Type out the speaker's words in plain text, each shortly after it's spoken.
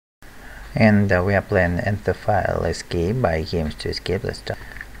And we are playing Anthophile Escape by Games2Escape. Let's start.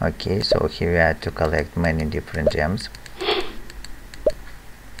 Okay, so here we are to collect many different gems.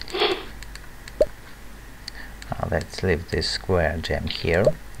 Let's leave this square gem here,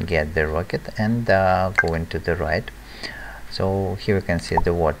 get the rocket, and go into the right. So here we can see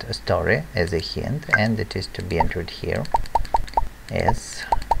the word story as a hint, and it is to be entered here.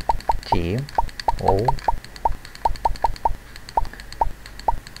 STORY.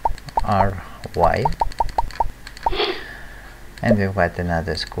 And we've got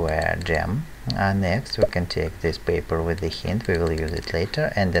another square gem. Next we can take this paper with the hint, we will use it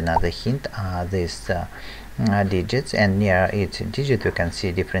later, and another hint are these digits, and near each digit we can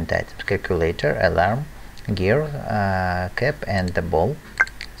see different items: calculator, alarm, gear, cap, and the ball.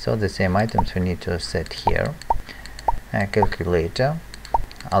 So the same items we need to set here: calculator,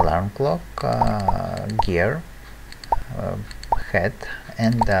 alarm clock, gear, hat,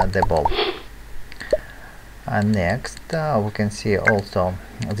 and the ball. Next we can see also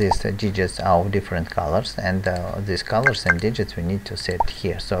these digits are of different colors, and these colors and digits we need to set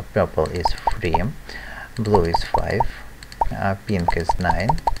here. So purple is 3, blue is 5, pink is 9,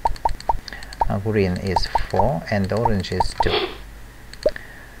 green is 4, and orange is 2.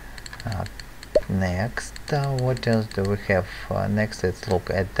 Next, what else do we have? Next, let's look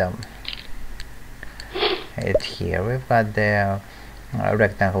at here. We've got the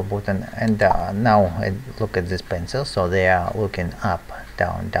rectangle button, and now look at this pencil. So they are looking up,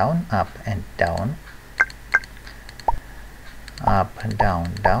 down, down, up, and down, up,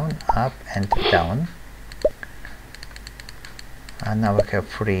 down, down, up, and down. And now we have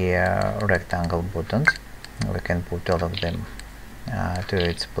 3 rectangle buttons. We can put all of them to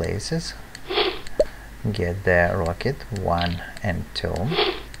its places. Get the rocket 1 and 2.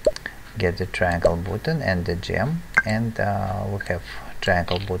 Get the triangle button and the gem, and we have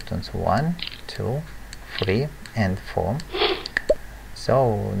triangle buttons 1, 2, 3, and 4.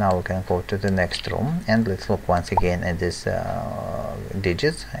 So now we can go to the next room, and let's look once again at these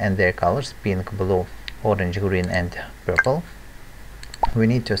digits and their colors: pink, blue, orange, green, and purple. We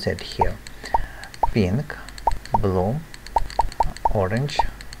need to set here pink, blue, orange,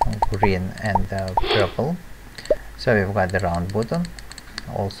 green, and purple. So we've got the round button.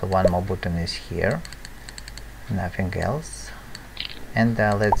 Also one more button is here, nothing else. And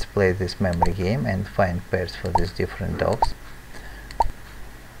let's play this memory game and find pairs for these different dogs.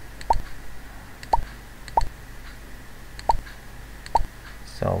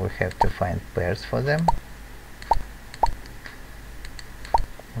 So we have to find pairs for them,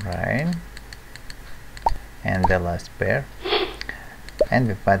 right? And the last pair, and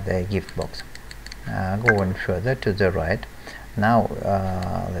we've got the gift box. Going further to the right. Now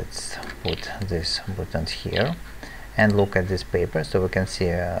let's put these buttons here and look at this paper, so we can see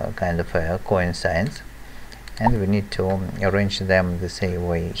a kind of a coin signs, and we need to arrange them the same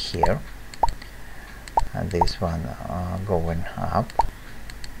way here. This one going up,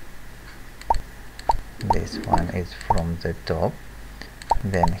 this one is from the top,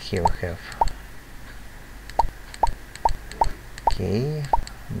 then here we have K,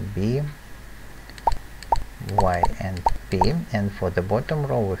 B, Y, and P, and for the bottom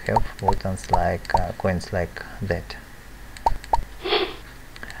row we have buttons like coins like that.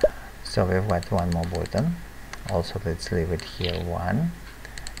 So we've got one more button. Also let's leave it here 1,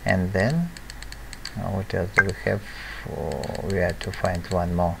 and then what else do we have? We have to find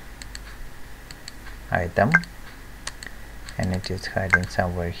one more item, and it is hiding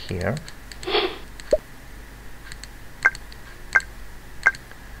somewhere here.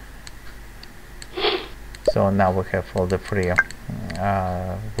 So now we have all the 3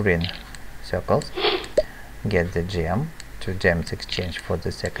 green circles. Get the gem, 2 gems exchange for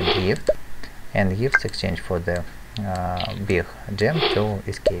the second gift, and gifts exchange for the big gem to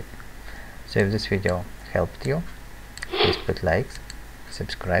escape. So if this video helped you, please put likes,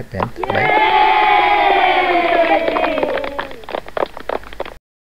 subscribe, and bye.